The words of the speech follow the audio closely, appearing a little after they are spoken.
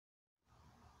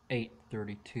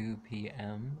8:32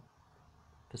 p.m.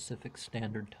 Pacific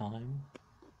Standard Time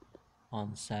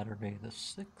on Saturday the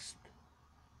 6th,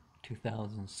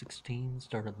 2016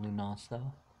 started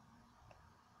Lughnasadh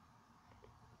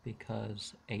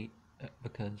because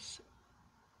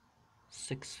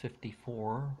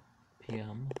 6:54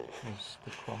 p.m. was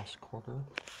the cross quarter,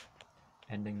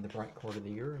 ending the bright quarter of the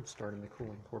year and starting the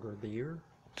cooling quarter of the year,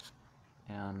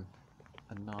 and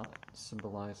a knot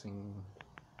symbolizing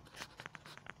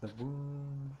the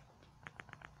womb,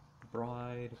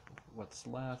 bride, what's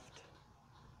left,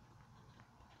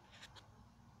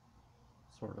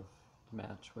 sort of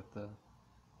match with the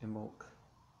Imbolc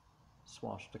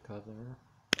swastika there.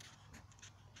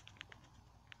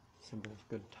 Symbol of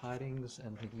good tidings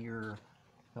and the year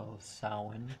of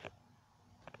Samhain,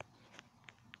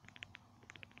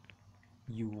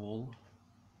 Yule,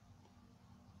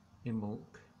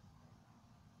 Imbolc,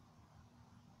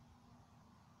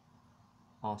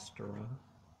 Ostara,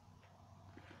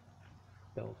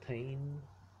 Beltane,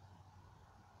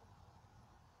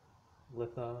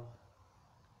 Litha,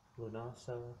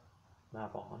 Lughnasadh,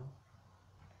 Mabon.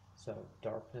 So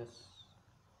darkness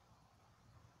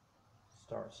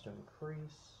starts to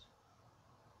increase.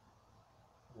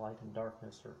 Light and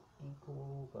darkness are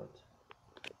equal, but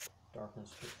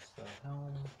darkness takes the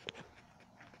helm.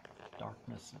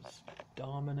 Darkness is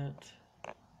dominant,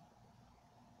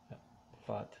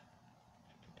 but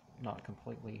not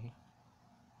completely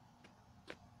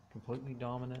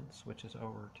dominant. Switches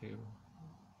over to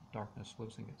darkness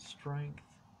losing its strength.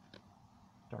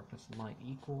 Darkness and light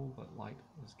equal, but light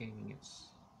is gaining its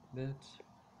bit.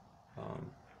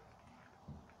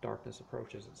 Darkness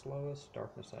approaches its lowest,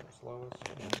 darkness at its lowest,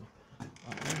 and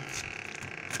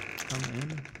come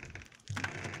in.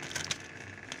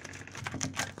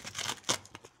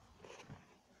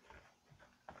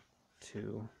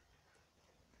 To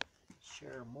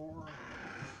share more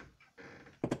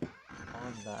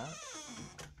on that.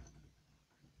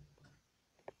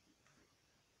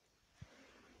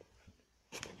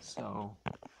 So,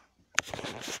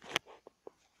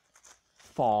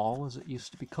 fall, as it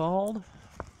used to be called.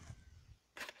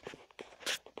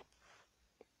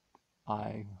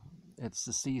 It's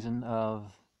the season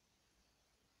of,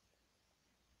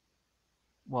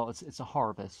 well, it's a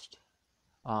harvest.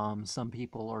 Some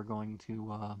people are going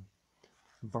to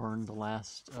burn the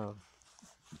last of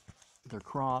their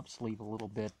crops, leave a little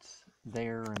bit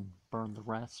there and burn the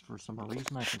rest for some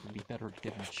reason. I think it'd be better to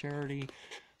give in charity.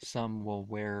 Some will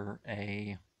wear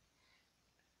a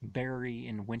berry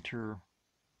in winter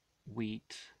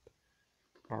wheat,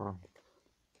 or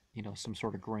some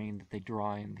sort of grain that they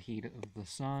dry in the heat of the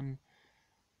sun,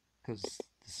 because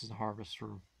this is a harvest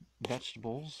for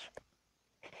vegetables.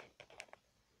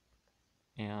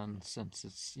 And since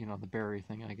it's the berry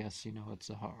thing, I guess it's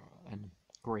and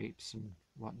grapes and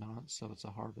whatnot, so it's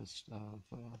a harvest of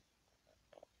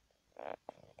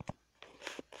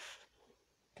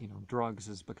drugs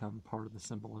has become part of the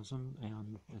symbolism,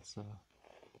 and it's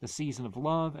the season of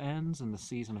love ends and the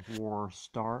season of war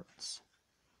starts.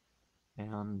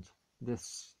 And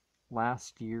this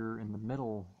last year, in the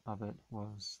middle of it,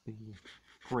 was the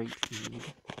Great Feed.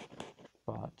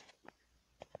 But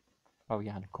oh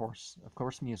yeah, and of course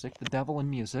music, the devil in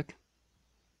music,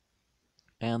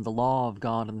 and the law of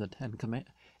God in the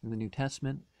in the New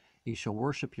Testament. You shall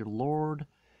worship your Lord,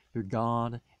 your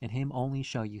God, and him only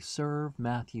shall you serve.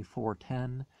 Matthew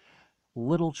 4:10.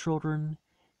 Little children,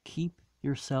 keep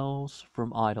yourselves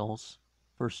from idols.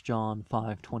 1 John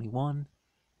 5:21.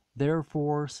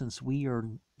 Therefore, since we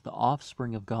are the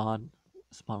offspring of God,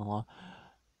 subhanAllah,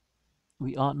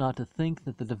 we ought not to think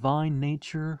that the divine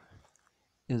nature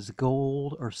is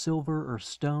gold or silver or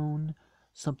stone,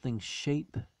 something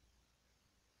shapen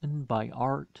by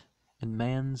art and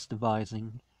man's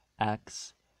devising.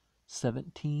 Acts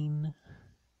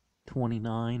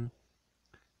 17:29.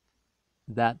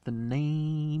 That the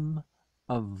name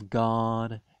of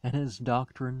God and his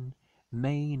doctrine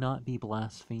may not be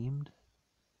blasphemed.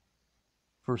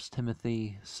 1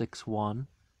 Timothy 6:1.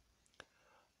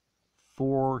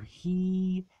 For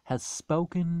he has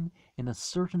spoken in a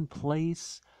certain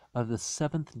place of the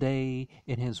seventh day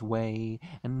in his way,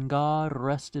 and God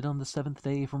rested on the seventh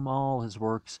day from all his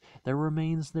works. There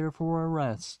remains therefore a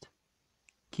rest,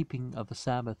 keeping of the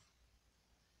Sabbath,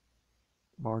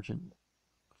 margin,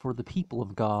 for the people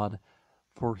of God.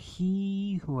 For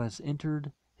he who has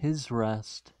entered his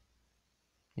rest,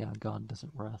 yeah, God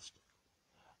doesn't rest,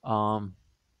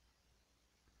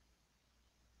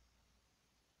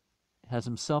 has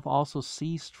himself also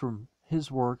ceased from his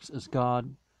works as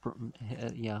God,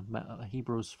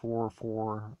 Hebrews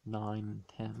 4:9,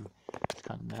 10. It's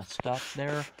kind of messed up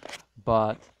there,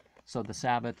 but So the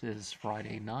Sabbath is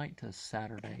Friday night to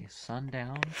Saturday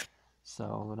sundown. So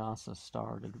Lughnasadh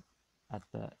started at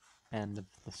the end of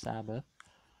the Sabbath.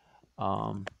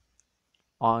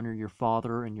 Honor your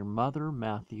father and your mother,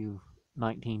 Matthew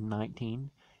 19:19.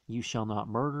 You shall not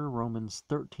murder, Romans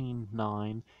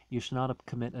 13:9. You shall not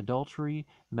commit adultery,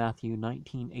 Matthew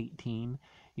 19:18.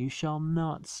 You shall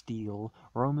not steal,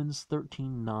 Romans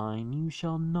 13:9. You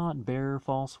shall not bear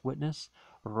false witness,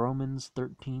 Romans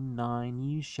 13:9.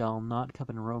 You shall not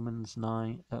covet, Romans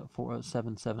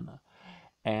 7:7.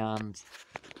 And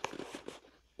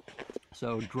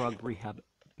so drug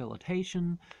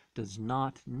rehabilitation does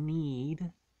not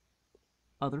need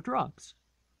other drugs.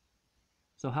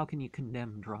 So how can you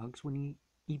condemn drugs when you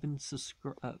even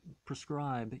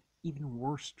prescribe even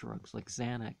worse drugs like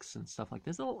Xanax and stuff like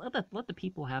this? Let the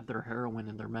people have their heroin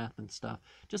and their meth and stuff.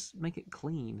 Just make it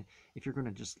clean. If you're going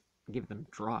to just give them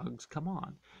drugs, come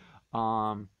on.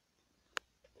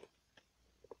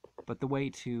 But the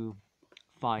way to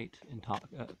fight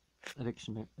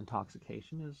addiction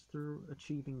intoxication is through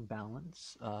achieving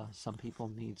balance. Some people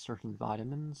need certain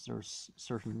vitamins. There's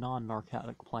certain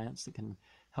non-narcotic plants that can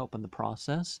help in the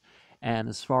process. And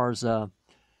as far as a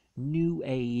new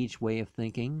age way of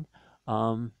thinking,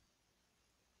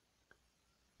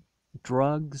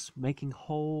 drugs making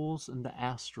holes in the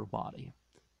astral body.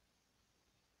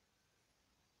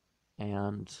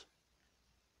 And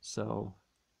so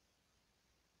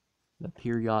the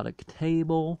periodic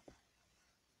table,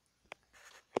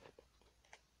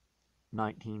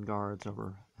 19 guards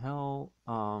over hell,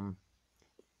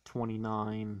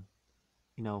 29,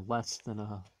 less than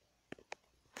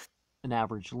an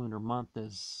average lunar month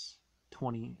is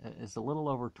a little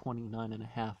over 29 and a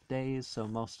half days, so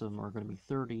most of them are going to be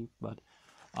 30, but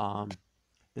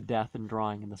the death and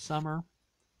drawing in the summer,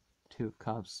 2 of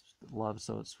cups, love,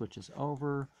 so it switches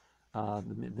over.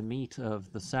 The meat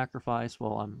of the sacrifice,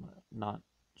 well, I'm not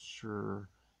sure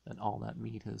that all that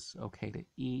meat is okay to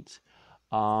eat.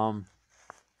 A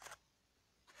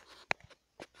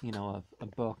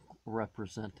book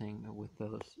representing with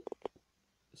those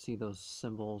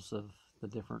symbols of the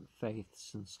different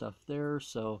faiths and stuff there.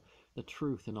 So the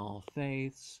truth in all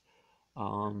faiths.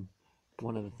 One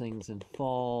of the things in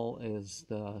fall is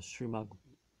the Srimad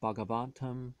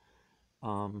Bhagavatam,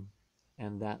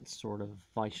 and that sort of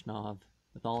Vaishnav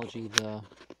mythology. The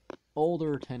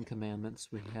older 10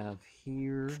 Commandments we have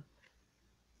here,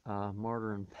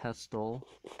 Martyr and Pestle.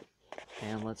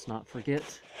 And let's not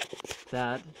forget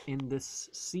that in this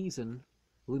season,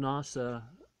 Lughnasadh,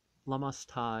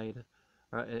 Lammastide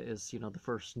is, the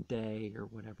first day or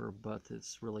whatever, but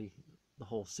it's really the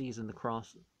whole season. The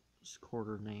cross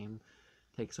quarter name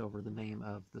takes over the name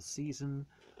of the season,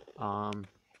 and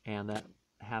that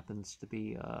happens to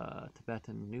be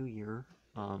Tibetan New Year.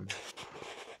 Kind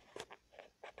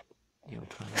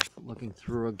of looking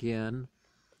through again,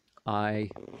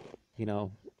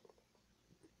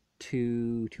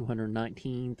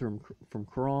 219 from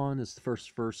Quran is the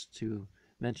first verse to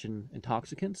mention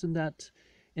intoxicants, and that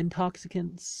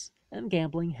intoxicants and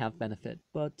gambling have benefit,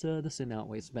 but the sin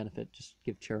outweighs the benefit. Just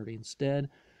give charity instead.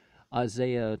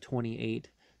 Isaiah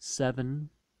 28:7,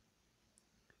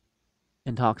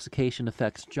 intoxication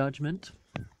affects judgment.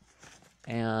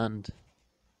 And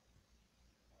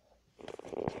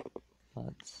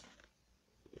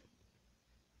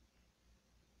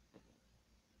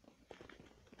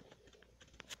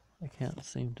I can't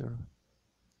seem to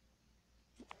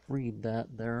read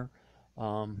that there.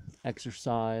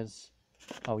 Exercise.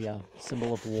 Oh yeah,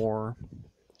 symbol of war.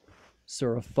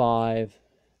 Surah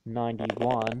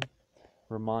 5:91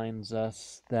 reminds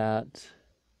us that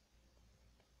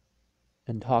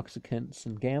intoxicants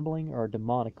and gambling are a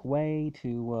demonic way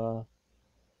to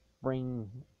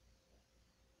bring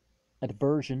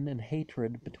aversion and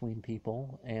hatred between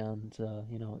people, and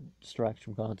distract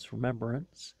from God's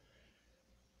remembrance.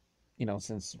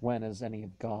 Since when is any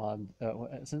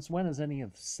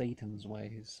of Satan's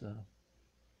ways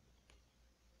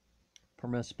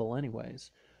permissible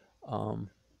anyways?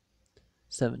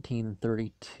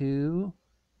 17:32,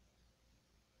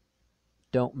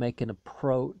 don't make an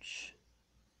approach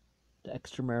to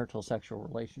extramarital sexual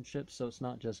relationships. So it's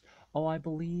not just, oh, I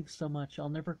believe so much, I'll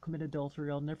never commit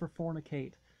adultery, I'll never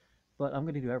fornicate, but I'm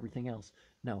going to do everything else.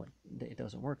 No, it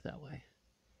doesn't work that way.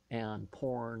 And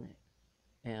porn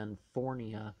and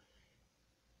fornia,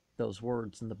 those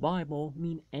words in the Bible,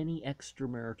 mean any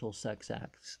extramarital sex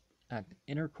act,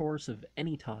 intercourse of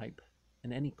any type,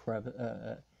 and any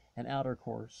an outer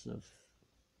course of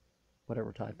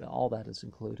whatever type, all that is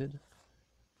included.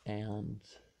 And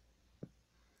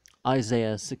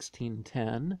Isaiah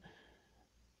 16:10,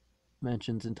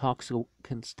 mentions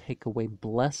intoxicants take away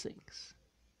blessings.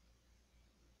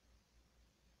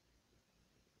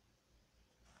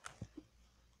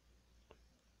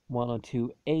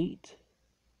 1028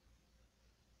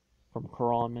 from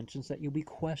Quran mentions that you'll be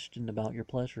questioned about your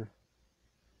pleasure.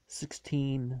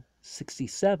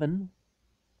 1667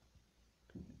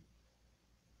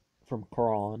 from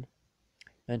Quran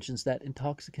mentions that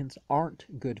intoxicants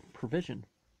aren't good provision.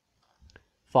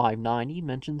 590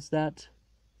 mentions that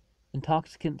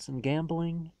intoxicants and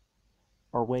gambling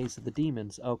are ways of the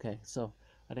demons. Okay, so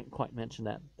I didn't quite mention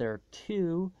that. There are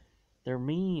two. They're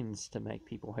means to make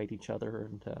people hate each other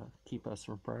and to keep us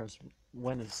from prayers.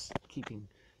 When is keeping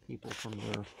people from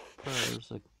their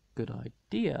prayers a good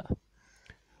idea?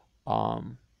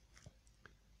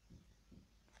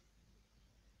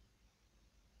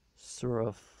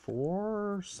 Surah 4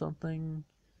 or something.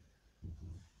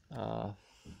 Don't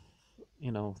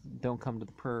come to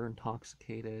the prayer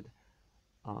intoxicated.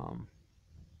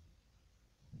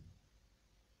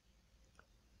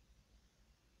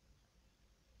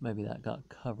 Maybe that got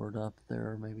covered up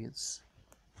there. Maybe it's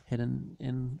hidden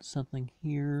in something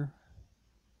here.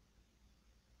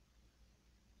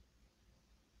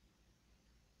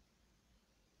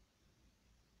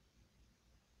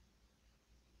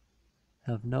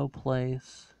 Have no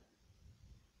place.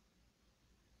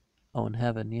 Oh, in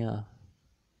heaven, yeah.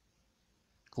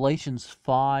 Galatians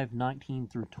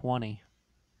 5:19 through 20.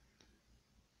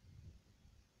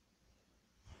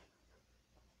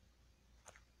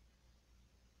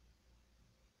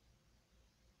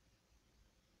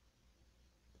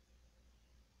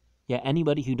 Yeah,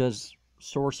 anybody who does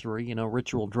sorcery,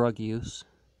 ritual drug use,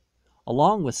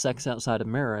 along with sex outside of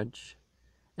marriage,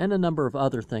 and a number of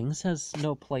other things, has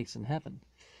no place in heaven.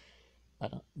 I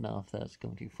don't know if that's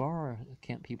going too far.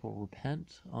 Can't people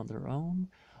repent on their own?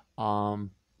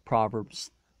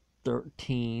 Proverbs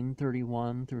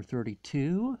 13:31 through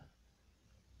 32.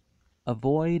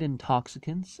 Avoid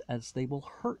intoxicants as they will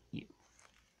hurt you.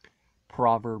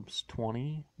 Proverbs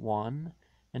 21.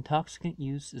 Intoxicant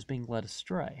use is being led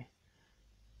astray.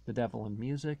 The devil in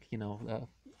music,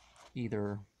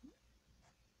 either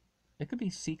it could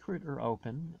be secret or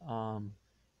open.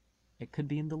 It could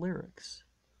be in the lyrics.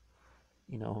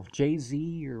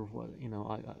 Jay-Z or what,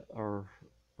 or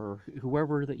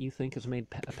whoever that you think has made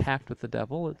a pact with the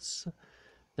devil.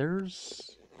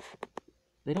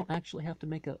 They don't actually have to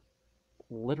make a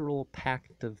literal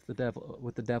pact of the devil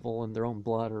with the devil in their own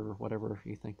blood or whatever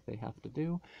you think they have to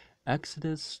do.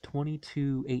 Exodus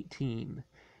 22:18,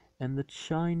 and the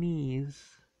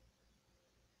Chinese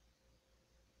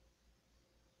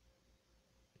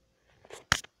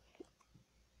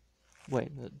what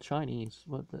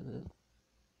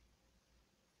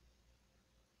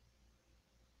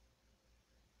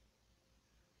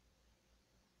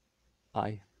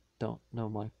I don't know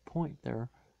my point there.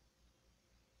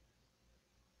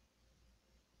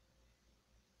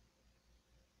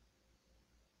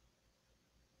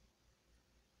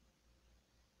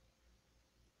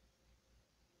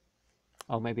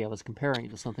 Oh, maybe I was comparing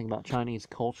it to something about Chinese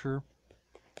culture.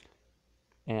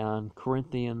 And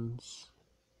Corinthians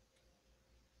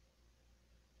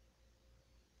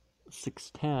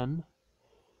 6:10,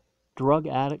 drug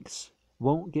addicts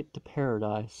won't get to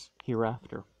paradise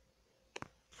hereafter.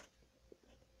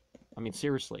 I mean,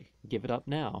 seriously, give it up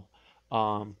now.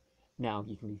 Now,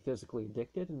 you can be physically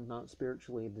addicted and not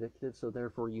spiritually addicted, so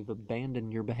therefore you've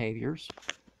abandoned your behaviors.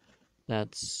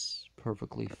 That's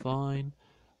perfectly fine.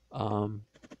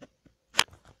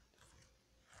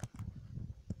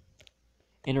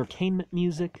 Entertainment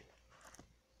music,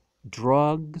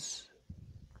 drugs,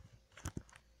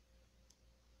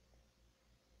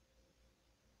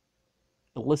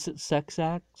 illicit sex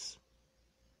acts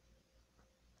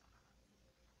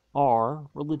are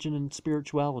religion and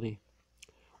spirituality.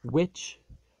 Which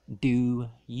do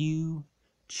you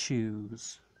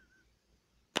choose?